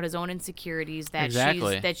all about his own insecurities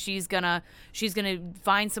that she's gonna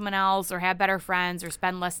find someone else or have better friends or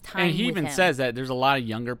spend less time with him. And he even says that there's a lot of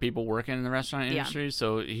younger people working in the restaurant industry,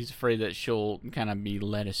 so he's afraid that she'll kind of be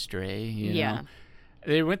led astray, you know?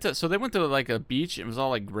 They went to like a beach. It was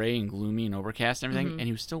all like gray and gloomy and overcast and everything, and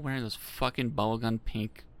he was still wearing those fucking bubblegum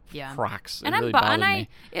pink Crocs.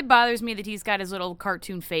 It bothers me that he's got his little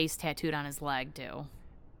cartoon face tattooed on his leg too.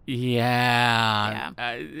 Yeah.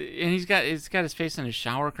 And he's got his face on his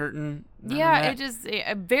shower curtain. It just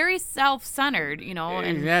very self-centered,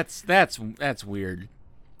 And that's weird.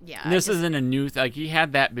 Yeah. This isn't a new like he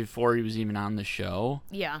had that before he was even on the show.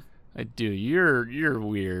 Yeah. Like, dude, you're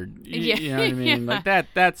weird. You know what I mean? Like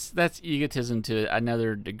that's egotism to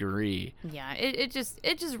another degree. Yeah, it just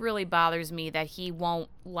really bothers me that he won't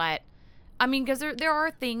let. I mean, because there are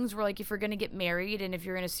things where, like, if you're going to get married and if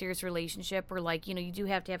you're in a serious relationship, or, like, you do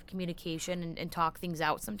have to have communication and talk things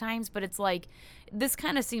out sometimes. But it's like, this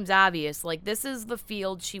kind of seems obvious. Like, this is the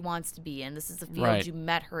field she wants to be in. This is the field you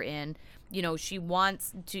met her in. She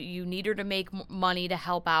wants to, you need her to make money to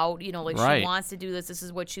help out. She wants to do this. This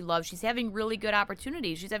is what she loves. She's having really good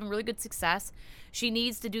opportunities. She's having really good success. She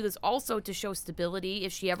needs to do this also to show stability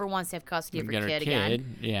if she ever wants to have custody of her kid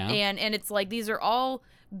again. Yeah. And it's like, these are all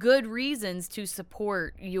good reasons to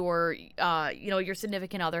support your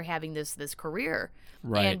significant other having this career.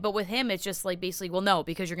 Right. But with him, it's just like, basically, well, no,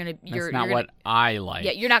 because that's not what I like.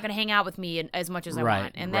 Yeah, you're not gonna hang out with me as much as I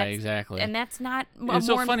want. And that's, exactly. And that's not a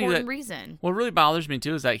more important reason. What really bothers me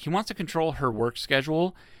too is that he wants to control her work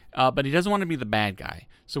schedule, but he doesn't want to be the bad guy.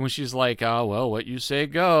 So when she's like, "Oh, well, what you say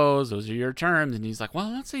goes. Those are your terms," and he's like, "Well,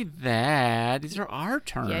 don't say that. These are our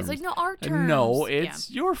terms." Yeah, he's like, "No, our terms." No, it's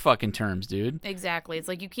your fucking terms, dude. Exactly. It's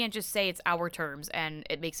like, you can't just say it's our terms and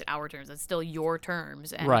it makes it our terms. It's still your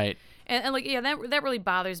terms. And, right. And like, that really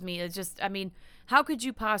bothers me. It's just, I mean, how could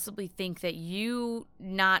you possibly think that you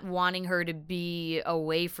not wanting her to be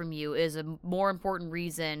away from you is a more important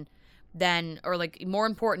reason more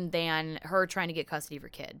important than her trying to get custody of her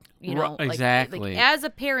kid? Exactly. Like, as a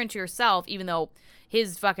parent yourself, even though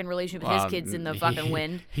his fucking relationship with his kid's in the fucking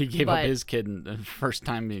wind. He gave up his kid in the first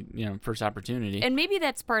time, first opportunity. And maybe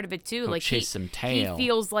that's part of it too. Go like chase some tail. He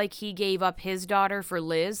feels like he gave up his daughter for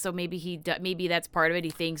Liz, so maybe that's part of it. He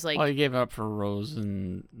thinks like, he gave up for Rose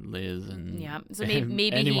and Liz and so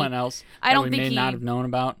maybe anyone else I don't that think we may not have known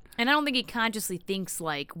about. And I don't think he consciously thinks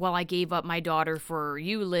like, well, I gave up my daughter for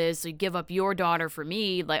you, Liz, so you give up your daughter for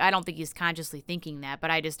me. Like, I don't think he's consciously thinking that,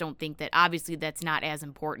 but I just don't think that, obviously, that's not as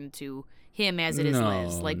important to him as it is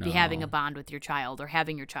Liz. Like, having a bond with your child or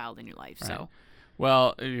having your child in your life. Right. So,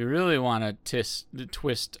 well, if you really want to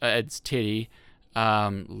twist Ed's titty,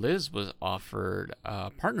 Liz was offered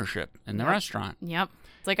a partnership in the restaurant. Yep.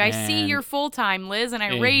 It's like, I see you're full-time, Liz, and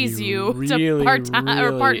I raise you to part-time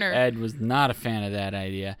or partner. Ed was not a fan of that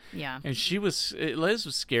idea. Yeah. And Liz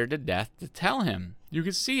was scared to death to tell him. You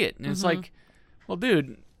could see it. And it's like, well,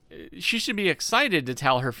 dude, she should be excited to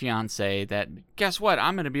tell her fiance that, guess what?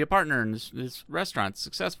 I'm going to be a partner in this restaurant. It's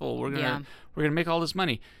successful. We're going to make all this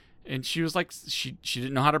money. And she was like, she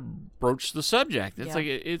didn't know how to broach the subject. It's like,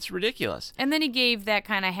 it's ridiculous. And then he gave that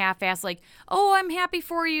kind of half-ass, like, oh, I'm happy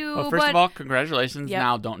for you. Well, first of all, congratulations. Yep.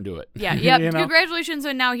 Now don't do it. Yeah, yeah. Congratulations.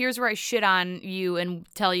 And now here's where I shit on you and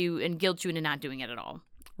tell you and guilt you into not doing it at all.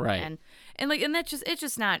 Right. And that's just, it's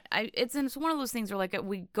just not, it's one of those things where, like,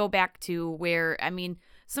 we go back to where, I mean,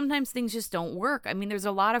 sometimes things just don't work. I mean, there's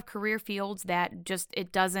a lot of career fields that just,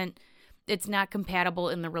 it's not compatible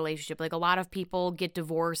in the relationship. Like, a lot of people get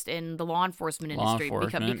divorced in the law enforcement industry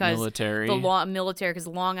because military. Military, because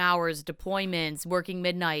long hours, deployments, working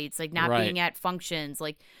midnights, like not being at functions,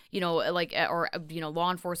 law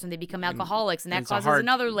enforcement, they become alcoholics, and that causes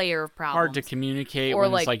another layer of problems. Hard to communicate, or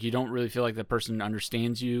it's like you don't really feel like the person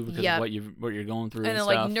understands you because of what you're going through. And then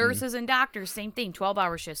like nurses and doctors, same thing,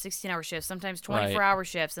 12-hour shifts, 16-hour shifts, sometimes 24-hour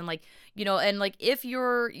shifts, and if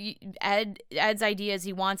Ed's idea is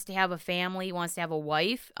he wants to have a family, he wants to have a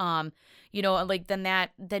wife. Like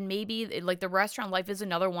then maybe like the restaurant life is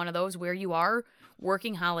another one of those where you are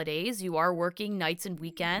working holidays, you are working nights and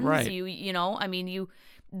weekends. Right.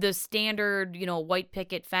 The standard, white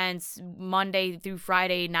picket fence, Monday through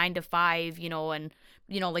Friday, 9 to 5, and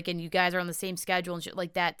you guys are on the same schedule and shit.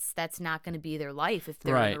 Like that's not going to be their life if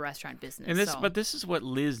they're in the restaurant business. And but this is what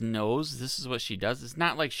Liz knows. This is what she does. It's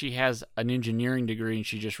not like she has an engineering degree and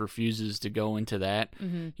she just refuses to go into that.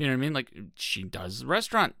 Mm-hmm. You know what I mean? Like she does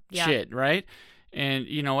restaurant shit, right? And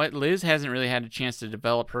you know what? Liz hasn't really had a chance to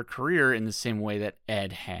develop her career in the same way that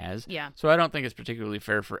Ed has. Yeah. So I don't think it's particularly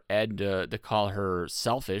fair for Ed to call her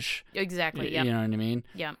selfish. Exactly. Yeah. You know what I mean?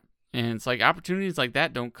 Yeah. And it's like opportunities like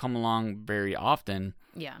that don't come along very often.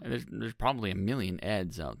 Yeah. There's probably a million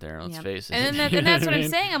Eds out there, let's face it. And that's what I'm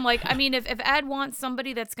saying. I'm like, if Ed wants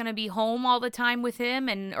somebody that's going to be home all the time with him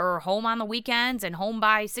or home on the weekends and home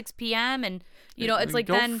by 6 p.m. and, it's like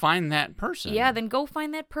go find that person. Yeah, then go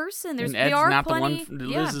find that person. Liz is not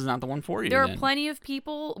the one for you. There are plenty of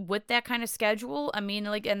people with that kind of schedule. I mean,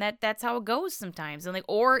 like, and that's how it goes sometimes. And like,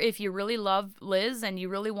 or if you really love Liz and you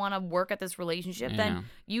really want to work at this relationship, then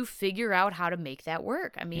you figure out how to make that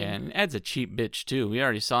work. I mean, and Ed's a cheap bitch too. We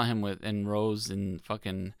already saw him in Rose in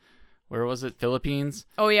fucking, where was it? Philippines.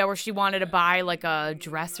 Oh yeah, where she wanted to buy like a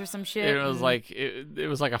dress or some shit. It was like it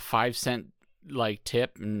was like a 5-cent like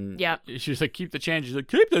tip, and she was like, keep the change. She's like,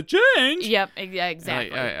 keep the change. Yep, yeah,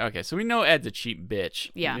 exactly. Okay, so we know Ed's a cheap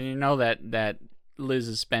bitch. Yeah, you know that Liz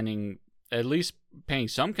is spending, at least paying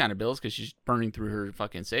some kind of bills because she's burning through her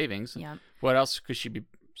fucking savings. Yeah, what else could she be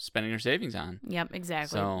spending her savings on? Yep,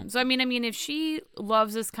 exactly. So I mean, if she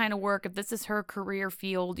loves this kind of work, if this is her career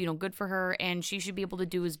field, good for her, and she should be able to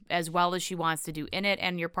do as well as she wants to do in it,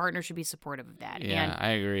 and your partner should be supportive of that. Yeah,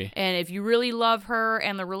 I agree. And if you really love her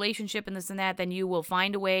and the relationship and this and that, then you will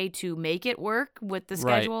find a way to make it work with the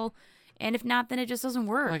schedule. Right. And if not, then it just doesn't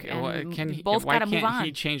work. Like, and both got to move on. Why can't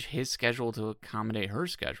he change his schedule to accommodate her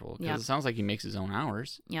schedule? Because it sounds like he makes his own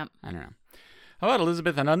hours. Yep. I don't know. How about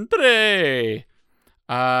Elizabeth and Andrei?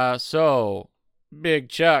 So Big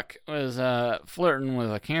Chuck was flirting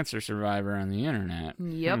with a cancer survivor on the internet.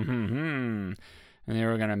 Yep. And they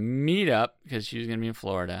were gonna meet up because she was gonna be in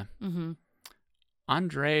Florida. Mm-hmm.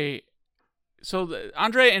 Andrei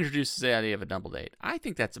introduces the idea of a double date. I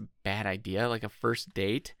think that's a bad idea, like a first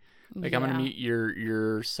date. Like, I'm gonna meet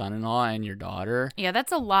your son-in-law and your daughter. Yeah,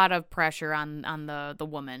 that's a lot of pressure on the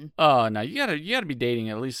woman. Oh no, you gotta be dating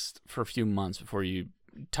at least for a few months before you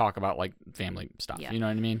talk about like family stuff. You know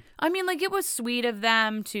what I mean? I mean, like, it was sweet of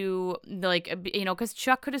them to, like, because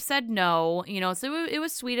Chuck could have said no, so it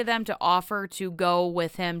was sweet of them to offer to go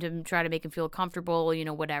with him to try to make him feel comfortable,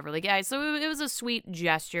 whatever. Like, yeah, so it was a sweet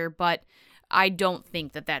gesture, but I don't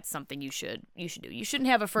think that that's something you should do. You shouldn't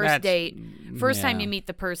have a first date. First time you meet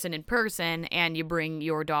the person in person and you bring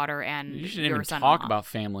your daughter and you shouldn't your even son-in-law. talk about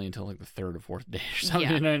family until like the third or fourth date or something.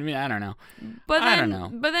 Yeah. You know what I mean? I don't know. I don't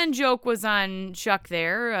know. But then joke was on Chuck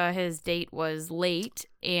there. His date was late.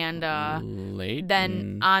 And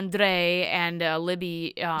then Andrei and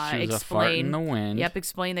Libby explained, a fart in the wind. Yep,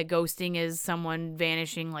 explain that ghosting is someone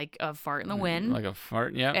vanishing like a fart in the wind. Like a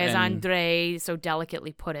fart, yep. As Andrei so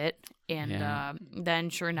delicately put it. And then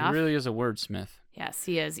sure enough. He really is a wordsmith. Yes,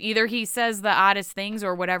 he is. Either he says the oddest things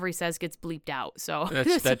or whatever he says gets bleeped out. So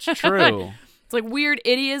that's true. It's like weird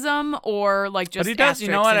idiom or like just. But he does. You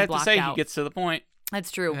know what I have to say? Out. He gets to the point.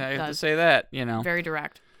 That's true. I have to say that. Very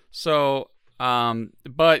direct. So.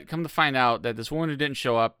 But come to find out that this woman who didn't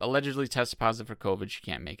show up allegedly tested positive for COVID. She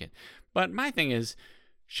can't make it. But my thing is,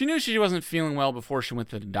 she knew she wasn't feeling well before she went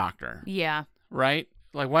to the doctor. Yeah. Right?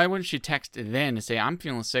 Like, why wouldn't she text then to say, I'm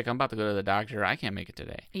feeling sick, I'm about to go to the doctor, I can't make it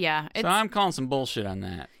today? Yeah. So I'm calling some bullshit on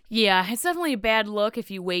that. Yeah, it's definitely a bad look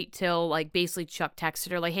if you wait till, like, basically Chuck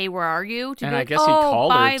texted her, like, hey, where are you? And I guess he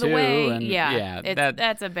called her, too. By the way, And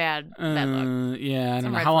that's a bad look. Yeah, I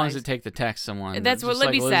don't know. How long does it take to text someone? That's what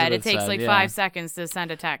Libby said. It takes, 5 seconds to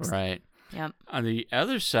send a text. Right. Yep. On the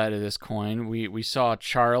other side of this coin, we saw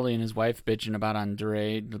Charlie and his wife bitching about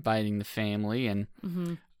Andrei dividing the family, and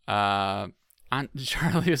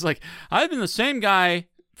Charlie was like, I've been the same guy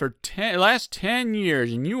for last 10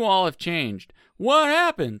 years, and you all have changed. What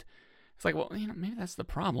happened? It's like, well, maybe that's the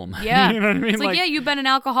problem. Yeah. You know what I mean? It's like, you've been an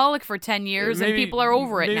alcoholic for 10 years, and people are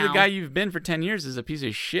over it now. Maybe the guy you've been for 10 years is a piece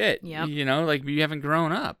of shit. Yep. Like, you haven't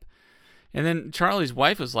grown up. And then Charlie's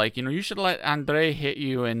wife was like, you should let Andrei hit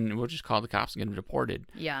you, and we'll just call the cops and get him deported.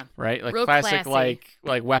 Yeah. Right? Like, real classic, classy.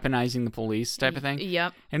 like weaponizing the police type of thing.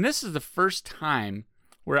 Yep. And this is the first time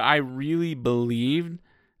where I really believed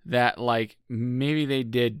that, like, maybe they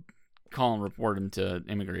did call and report him to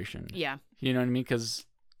immigration. Yeah. You know what I mean? Because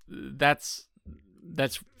that's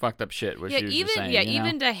that's fucked up shit. What she was just saying.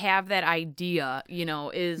 Even to have that idea,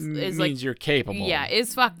 is means like you're capable. Yeah,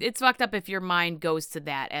 it's fucked up if your mind goes to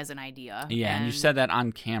that as an idea. Yeah, and you said that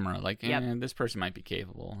on camera, like, Yep. This person might be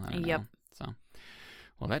capable. I don't Yep. know. So,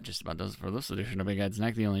 well, that just about does it for this edition of Big Ed's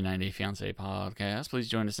Neck, the only 90 Day Fiancé podcast. Please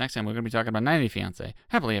join us next time. We're going to be talking about 90 Day Fiancé,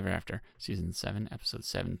 Happily Ever After, Season 7, Episode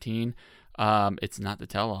 17. It's not the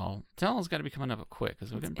tell-all. Tell-all's got to be coming up quick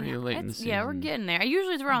because we're getting pretty late in the season. Yeah, we're getting there.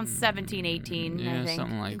 Usually it's around 17, 18, yeah, I think.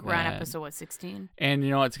 something like we're on that. episode, 16? And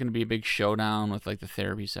it's going to be a big showdown with, like, the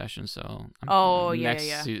therapy session, so...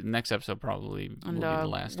 Next episode probably will be the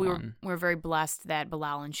last one. We're very blessed that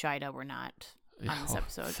Bilal and Shida were not on this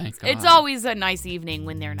episode. Thank God. It's always a nice evening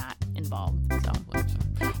when they're not involved. So.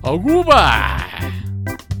 Oh, goodbye!